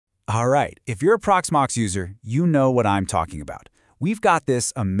All right, if you're a Proxmox user, you know what I'm talking about. We've got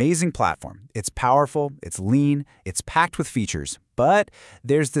this amazing platform. It's powerful, it's lean, it's packed with features, but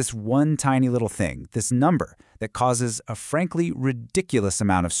there's this one tiny little thing, this number, that causes a frankly ridiculous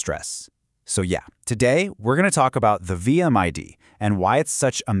amount of stress. So yeah, today we're going to talk about the VMID and why it's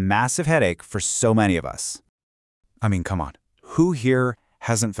such a massive headache for so many of us. I mean, come on. Who here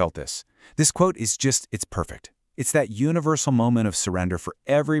hasn't felt this? This quote is it's perfect. It's that universal moment of surrender for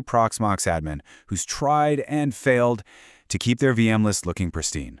every Proxmox admin who's tried and failed to keep their VM list looking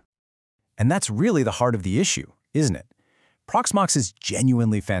pristine. And that's really the heart of the issue, isn't it? Proxmox is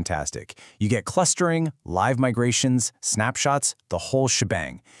genuinely fantastic. You get clustering, live migrations, snapshots, the whole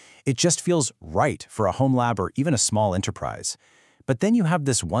shebang. It just feels right for a home lab or even a small enterprise. But then you have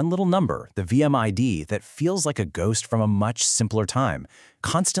this one little number, the VMID, that feels like a ghost from a much simpler time,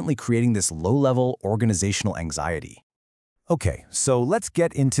 constantly creating this low-level organizational anxiety. Okay, so let's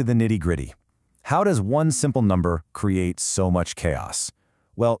get into the nitty-gritty. How does one simple number create so much chaos?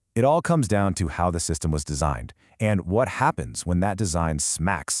 Well, it all comes down to how the system was designed and what happens when that design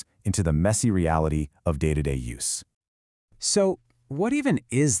smacks into the messy reality of day-to-day use. So, what even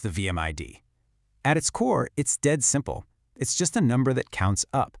is the VMID? At its core, it's dead simple. It's just a number that counts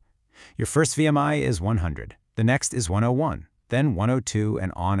up. Your first VMI is 100, the next is 101, then 102,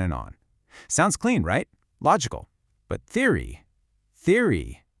 and on and on. Sounds clean, right? Logical. But theory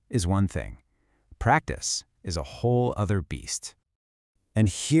is one thing. Practice is a whole other beast. And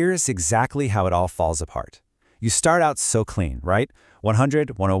here's exactly how it all falls apart. You start out so clean, right?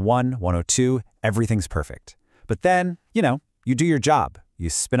 100, 101, 102, everything's perfect. But then, you do your job. You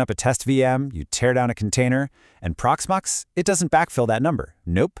spin up a test VM, you tear down a container, and Proxmox, it doesn't backfill that number.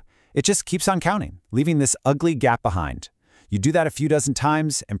 Nope. It just keeps on counting, leaving this ugly gap behind. You do that a few dozen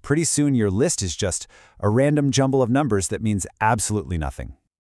times, and pretty soon your list is just a random jumble of numbers that means absolutely nothing.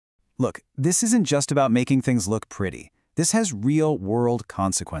 Look, this isn't just about making things look pretty. This has real-world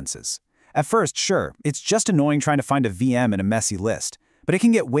consequences. At first, sure, it's just annoying trying to find a VM in a messy list, but it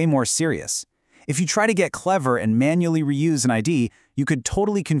can get way more serious. If you try to get clever and manually reuse an ID, you could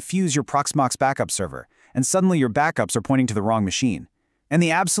totally confuse your Proxmox backup server, and suddenly your backups are pointing to the wrong machine. And the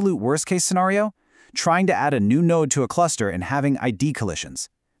absolute worst-case scenario? Trying to add a new node to a cluster and having ID collisions.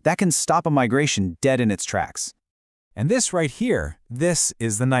 That can stop a migration dead in its tracks. And this right here, this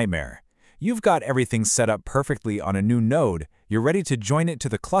is the nightmare. You've got everything set up perfectly on a new node, you're ready to join it to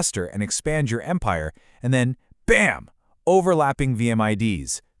the cluster and expand your empire, and then, bam! Overlapping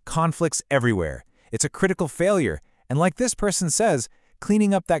VMIDs. Conflicts everywhere. It's a critical failure, and like this person says,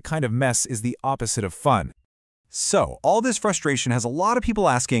 cleaning up that kind of mess is the opposite of fun. So, all this frustration has a lot of people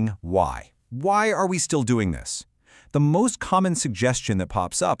asking, why? Why are we still doing this? The most common suggestion that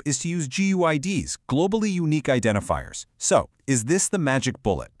pops up is to use GUIDs, globally unique identifiers. So, is this the magic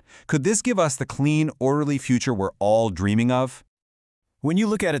bullet? Could this give us the clean, orderly future we're all dreaming of? When you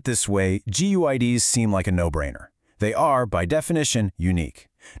look at it this way, GUIDs seem like a no-brainer. They are, by definition, unique.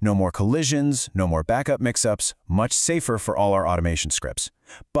 No more collisions, no more backup mix-ups, much safer for all our automation scripts.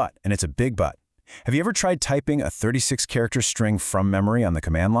 But, and it's a big but, have you ever tried typing a 36-character string from memory on the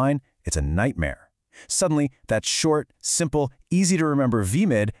command line? It's a nightmare. Suddenly, that short, simple, easy-to-remember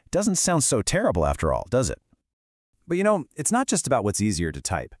VMID doesn't sound so terrible after all, does it? But it's not just about what's easier to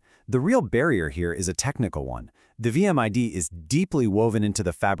type. The real barrier here is a technical one. The VMID is deeply woven into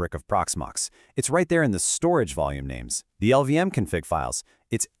the fabric of Proxmox. It's right there in the storage volume names, the LVM config files.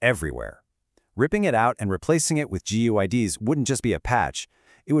 It's everywhere. Ripping it out and replacing it with GUIDs wouldn't just be a patch.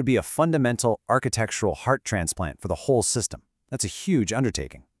 It would be a fundamental architectural heart transplant for the whole system. That's a huge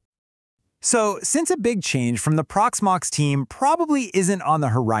undertaking. So, since a big change from the Proxmox team probably isn't on the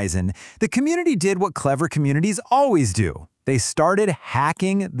horizon, the community did what clever communities always do. They started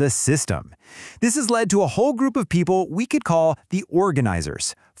hacking the system. This has led to a whole group of people we could call the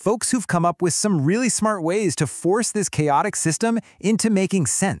organizers, folks who've come up with some really smart ways to force this chaotic system into making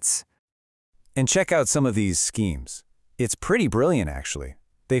sense. And check out some of these schemes. It's pretty brilliant, actually.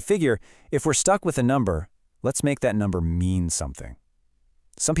 They figure, if we're stuck with a number, let's make that number mean something.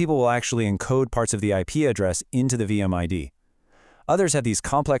 Some people will actually encode parts of the IP address into the VMID. Others have these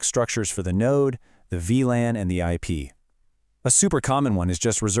complex structures for the node, the VLAN, and the IP. A super common one is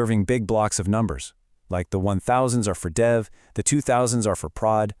just reserving big blocks of numbers, like the 1000s are for dev, the 2000s are for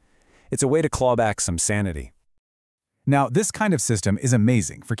prod. It's a way to claw back some sanity. Now, this kind of system is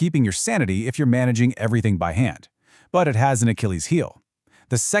amazing for keeping your sanity if you're managing everything by hand. But it has an Achilles heel.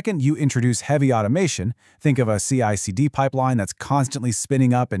 The second you introduce heavy automation, think of a CI/CD pipeline that's constantly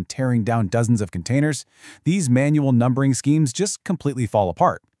spinning up and tearing down dozens of containers, these manual numbering schemes just completely fall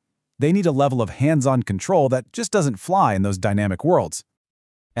apart. They need a level of hands-on control that just doesn't fly in those dynamic worlds.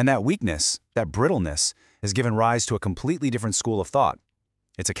 And that weakness, that brittleness, has given rise to a completely different school of thought.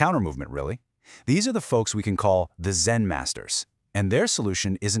 It's a counter-movement, really. These are the folks we can call the Zen masters. And their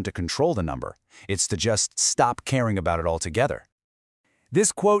solution isn't to control the number. It's to just stop caring about it altogether.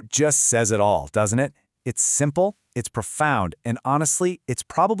 This quote just says it all, doesn't it? It's simple, it's profound, and honestly, it's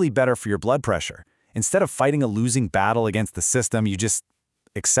probably better for your blood pressure. Instead of fighting a losing battle against the system, you just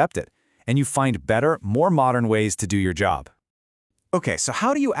accept it, and you find better, more modern ways to do your job. Okay, so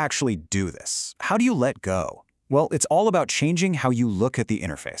how do you actually do this? How do you let go? Well, it's all about changing how you look at the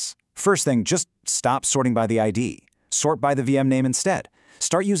interface. First thing, just stop sorting by the ID. Sort by the VM name instead.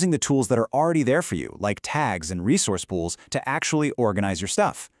 Start using the tools that are already there for you, like tags and resource pools, to actually organize your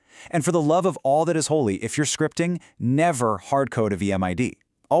stuff. And for the love of all that is holy, if you're scripting, never hardcode a VMID.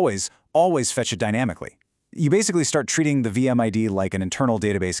 Always fetch it dynamically. You basically start treating the VMID like an internal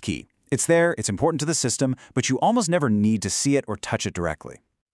database key. It's there, it's important to the system, but you almost never need to see it or touch it directly.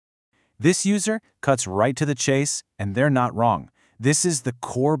 This user cuts right to the chase, and they're not wrong. This is the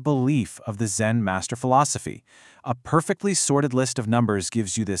core belief of the Zen master philosophy. A perfectly sorted list of numbers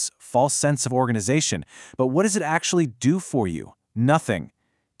gives you this false sense of organization, but what does it actually do for you? Nothing.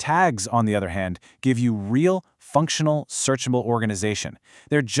 Tags, on the other hand, give you real, functional, searchable organization.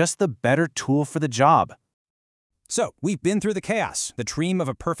 They're just the better tool for the job. So, we've been through the chaos, the dream of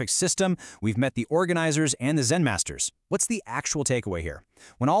a perfect system, we've met the organizers and the Zen masters. What's the actual takeaway here?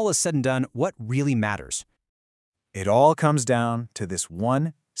 When all is said and done, what really matters? It all comes down to this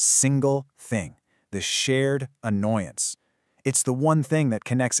one single thing, the shared annoyance. It's the one thing that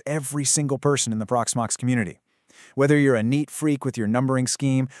connects every single person in the Proxmox community. Whether you're a neat freak with your numbering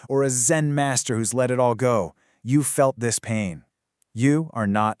scheme or a Zen master who's let it all go, you felt this pain. You are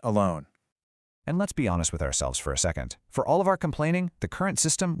not alone. And let's be honest with ourselves for a second. For all of our complaining, the current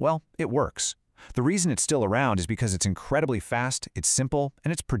system, well, it works. The reason it's still around is because it's incredibly fast, it's simple,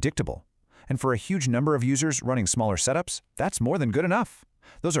 and it's predictable. And for a huge number of users running smaller setups, that's more than good enough.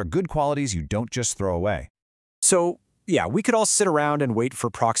 Those are good qualities you don't just throw away. So, yeah, we could all sit around and wait for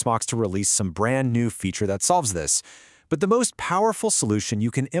Proxmox to release some brand new feature that solves this. But the most powerful solution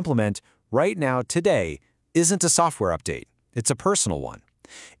you can implement right now, today, isn't a software update. It's a personal one.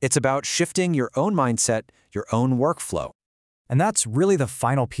 It's about shifting your own mindset, your own workflow. And that's really the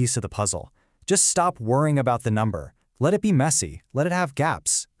final piece of the puzzle. Just stop worrying about the number. Let it be messy. Let it have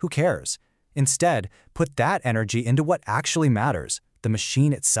gaps. Who cares? Instead, put that energy into what actually matters, the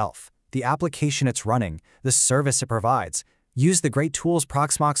machine itself, the application it's running, the service it provides. Use the great tools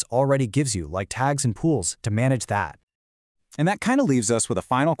Proxmox already gives you, like tags and pools, to manage that. And that kind of leaves us with a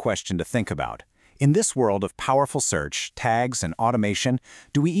final question to think about. In this world of powerful search, tags, and automation,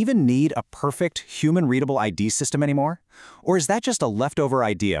 do we even need a perfect, human-readable ID system anymore? Or is that just a leftover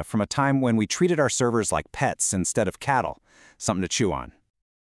idea from a time when we treated our servers like pets instead of cattle? Something to chew on.